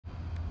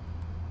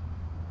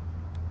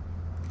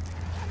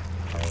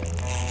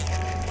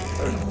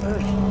What's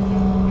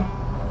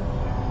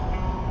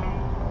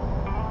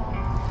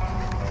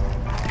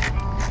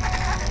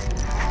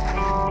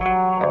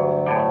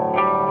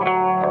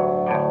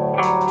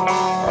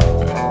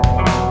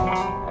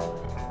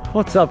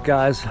up,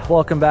 guys?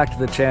 Welcome back to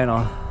the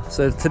channel.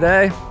 So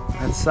today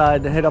I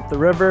decided to hit up the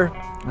river.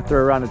 I threw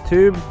around a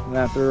tube and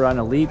then I threw around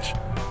a leech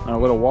on a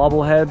little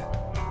wobble head.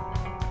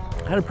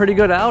 Had a pretty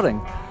good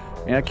outing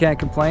and I can't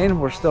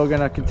complain. We're still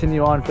gonna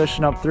continue on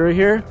fishing up through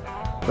here,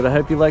 but I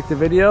hope you liked the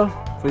video.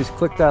 Please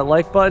click that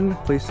like button,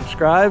 please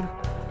subscribe.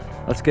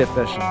 Let's get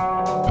fishing.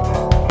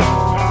 All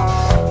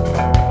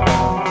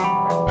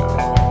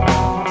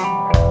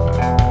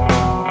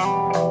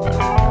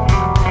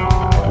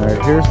right,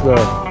 here's the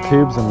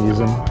tubes I'm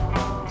using.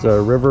 It's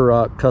a River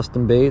Rock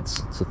Custom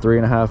Baits. It's a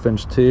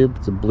 3.5-inch tube.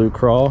 It's a blue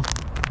craw.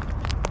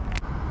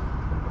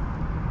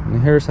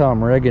 And here's how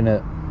I'm rigging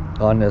it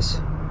on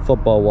this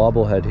football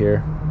wobble head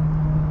here.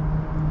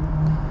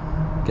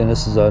 Again,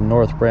 this is a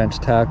North Branch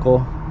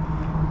tackle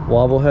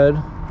wobble head.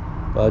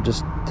 I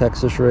just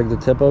Texas rigged the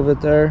tip of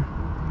it there.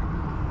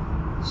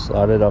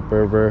 Slide it up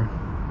over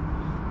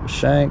the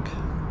shank.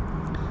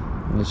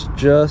 And it's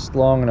just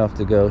long enough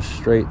to go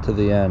straight to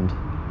the end,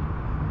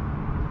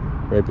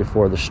 right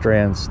before the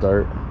strands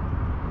start.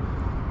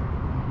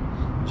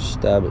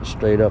 Stab it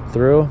straight up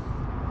through.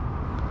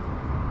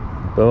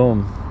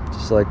 Boom,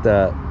 just like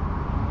that.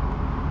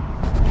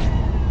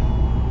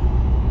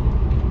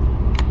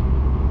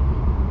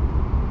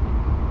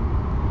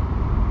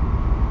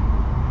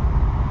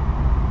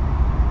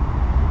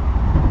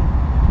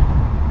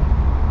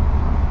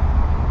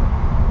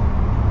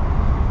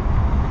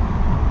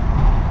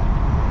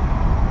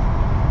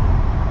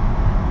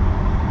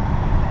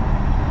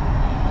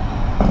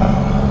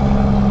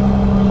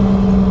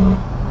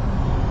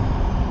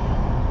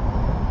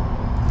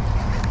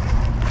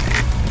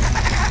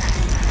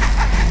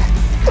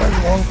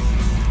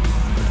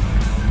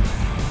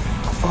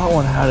 That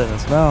one had it in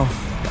its mouth.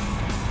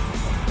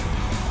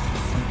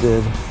 It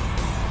did.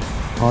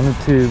 On the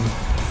tube.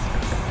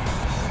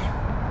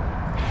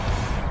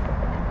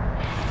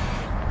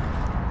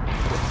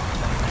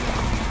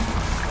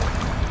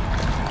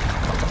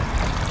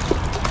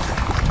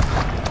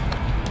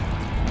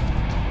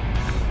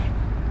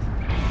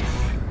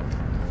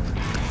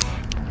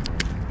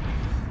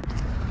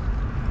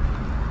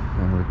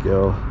 There we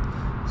go.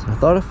 So I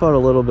thought I felt a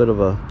little bit of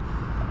a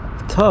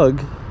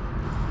tug.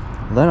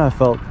 And then I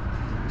felt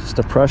just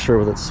a pressure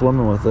with it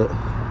swimming with it.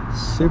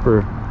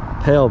 Super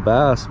pale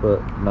bass, but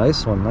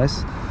nice one.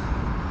 Nice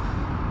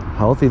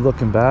healthy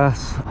looking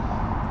bass.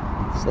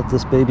 Let's let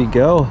this baby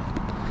go.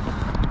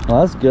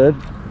 Well, that's good.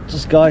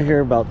 Just got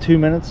here about 2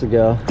 minutes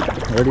ago.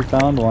 Already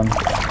found one. All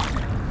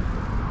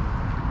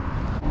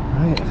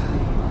right,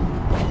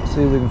 let's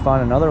see if we can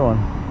find another one.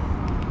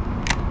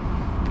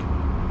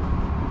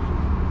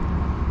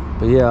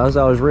 But yeah, as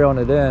I was reeling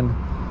it in,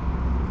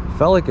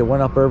 felt like it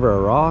went up over a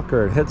rock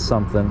or it hit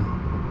something.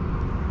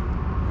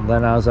 And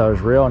then as I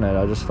was reeling it,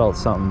 I just felt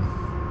something,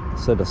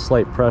 said a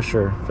slight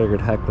pressure. Figured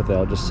heck with it,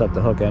 I'll just set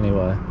the hook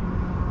anyway.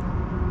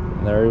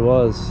 And there he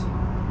was.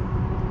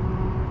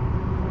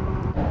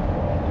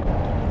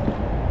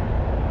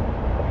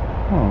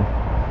 Oh,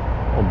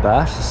 little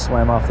bass just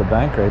swam off the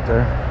bank right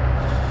there.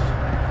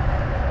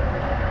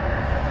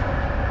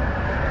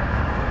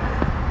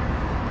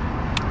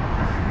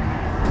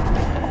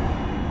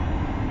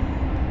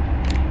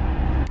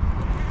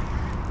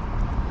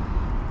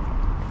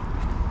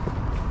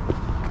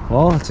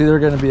 Well, it's either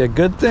going to be a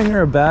good thing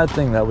or a bad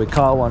thing that we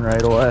caught one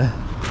right away.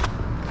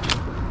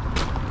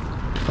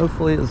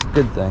 Hopefully it's a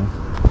good thing.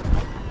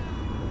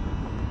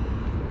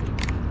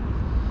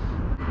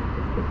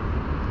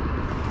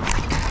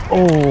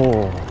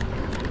 Oh,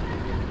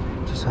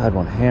 just had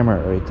one hammer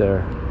it right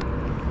there.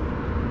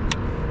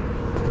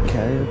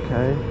 Okay,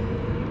 okay.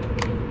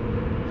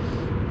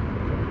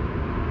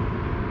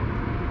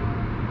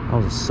 That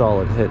was a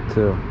solid hit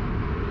too.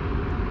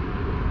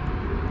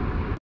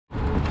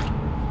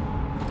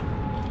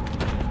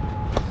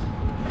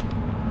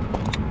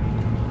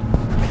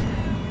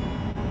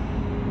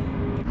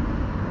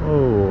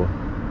 Oh,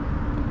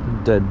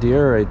 dead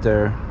deer right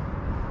there.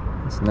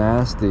 It's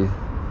nasty.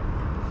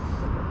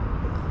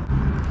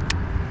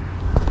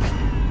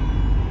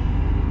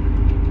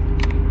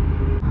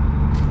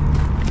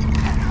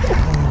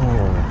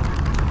 Oh,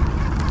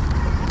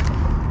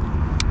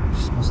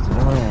 just missed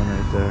another one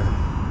right there.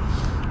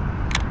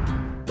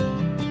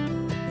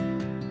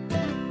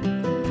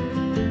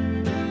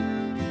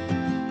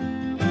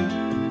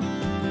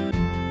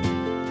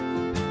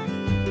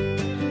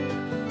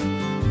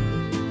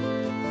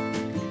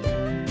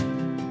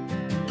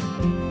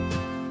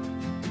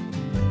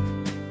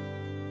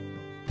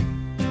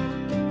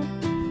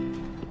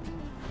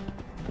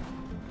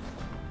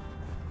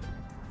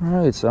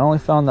 Alright, so I only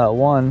found that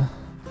one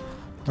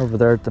over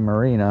there at the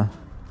marina,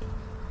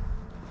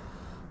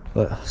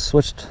 but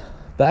switched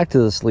back to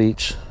this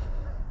leech.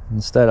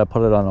 Instead I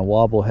put it on a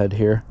wobble head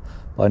here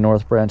by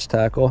North Branch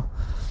Tackle.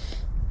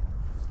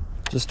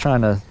 Just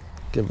trying to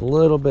give a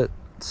little bit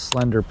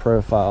slender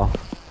profile.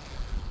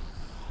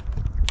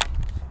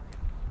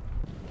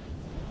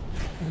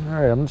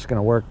 All right, I'm just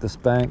gonna work this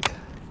bank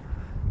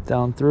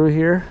down through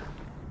here.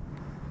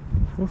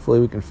 Hopefully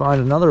we can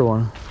find another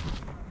one.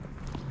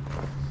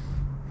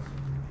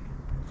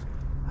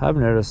 I've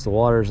noticed the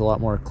water is a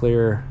lot more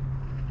clear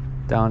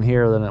down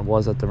here than it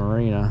was at the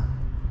marina.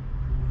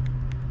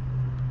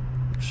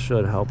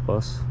 Should help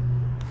us.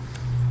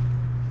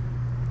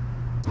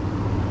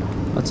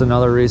 That's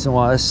another reason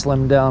why I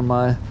slimmed down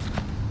my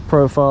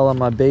profile on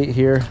my bait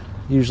here.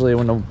 Usually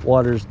when the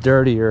water's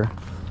dirtier,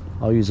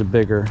 I'll use a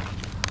bigger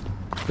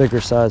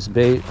size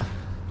bait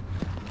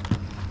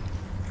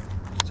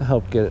to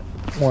help get it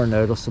more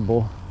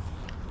noticeable.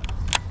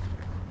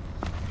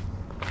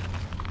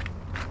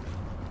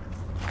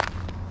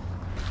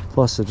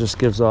 Plus it just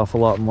gives off a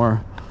lot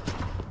more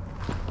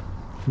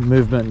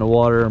movement in the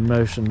water, or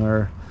motion,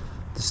 or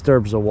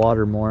disturbs the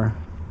water more.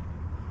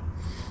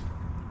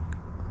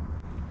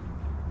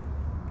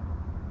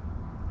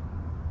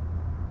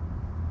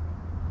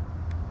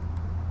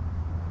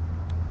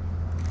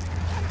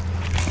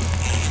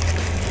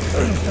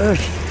 There's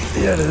fish.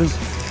 Yeah, it is.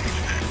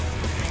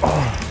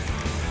 Oh,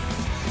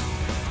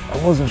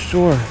 I wasn't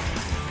sure,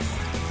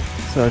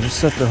 so I just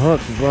set the hook.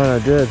 I'm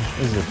glad I did.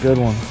 This is a good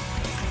one.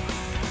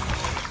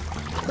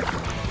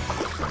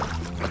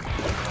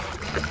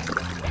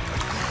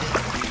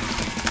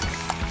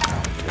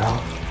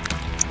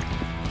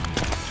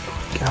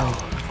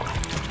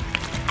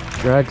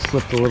 Drag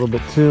slipped a little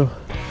bit too.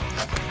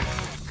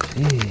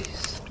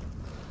 Jeez.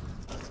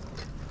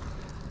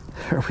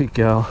 There we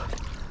go.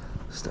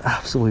 Just an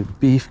absolute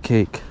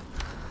beefcake.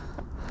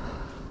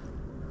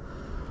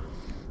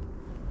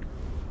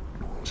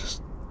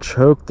 Just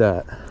choked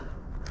that.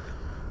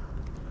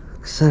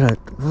 Like I said, I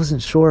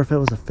wasn't sure if it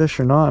was a fish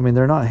or not. I mean,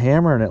 they're not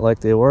hammering it like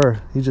they were.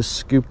 He just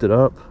scooped it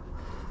up.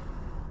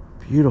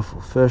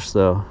 Beautiful fish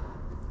though.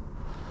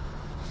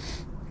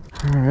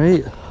 All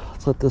right,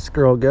 let's let this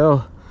girl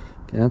go.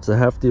 Yeah, it's a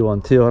hefty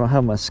one too. I don't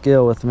have my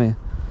scale with me.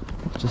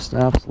 Just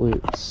an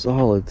absolute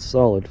solid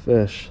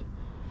fish.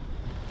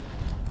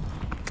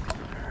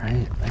 All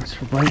right, thanks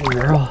for biting,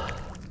 girl.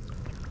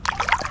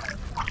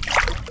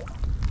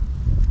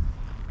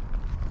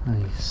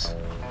 Nice.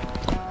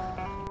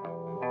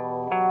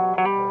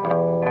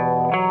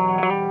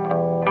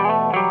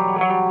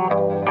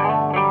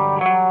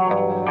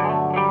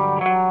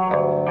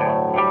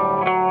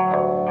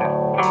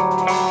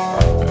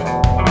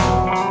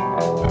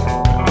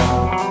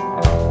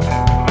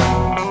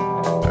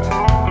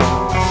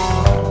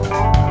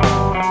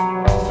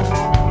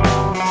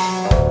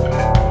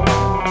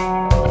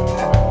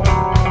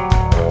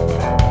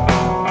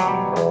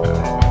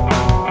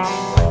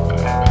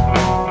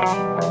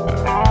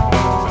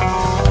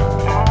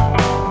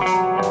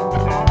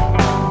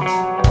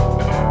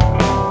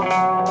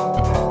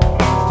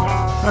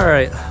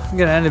 I'm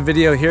gonna end the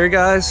video here,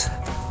 guys.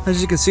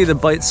 As you can see, the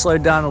bite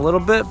slowed down a little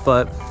bit,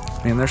 but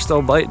I mean, they're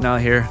still biting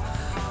out here.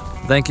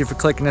 Thank you for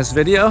clicking this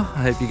video.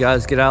 I hope you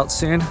guys get out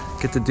soon,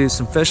 get to do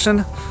some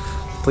fishing.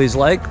 Please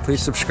like,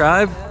 please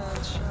subscribe.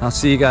 I'll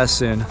see you guys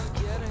soon.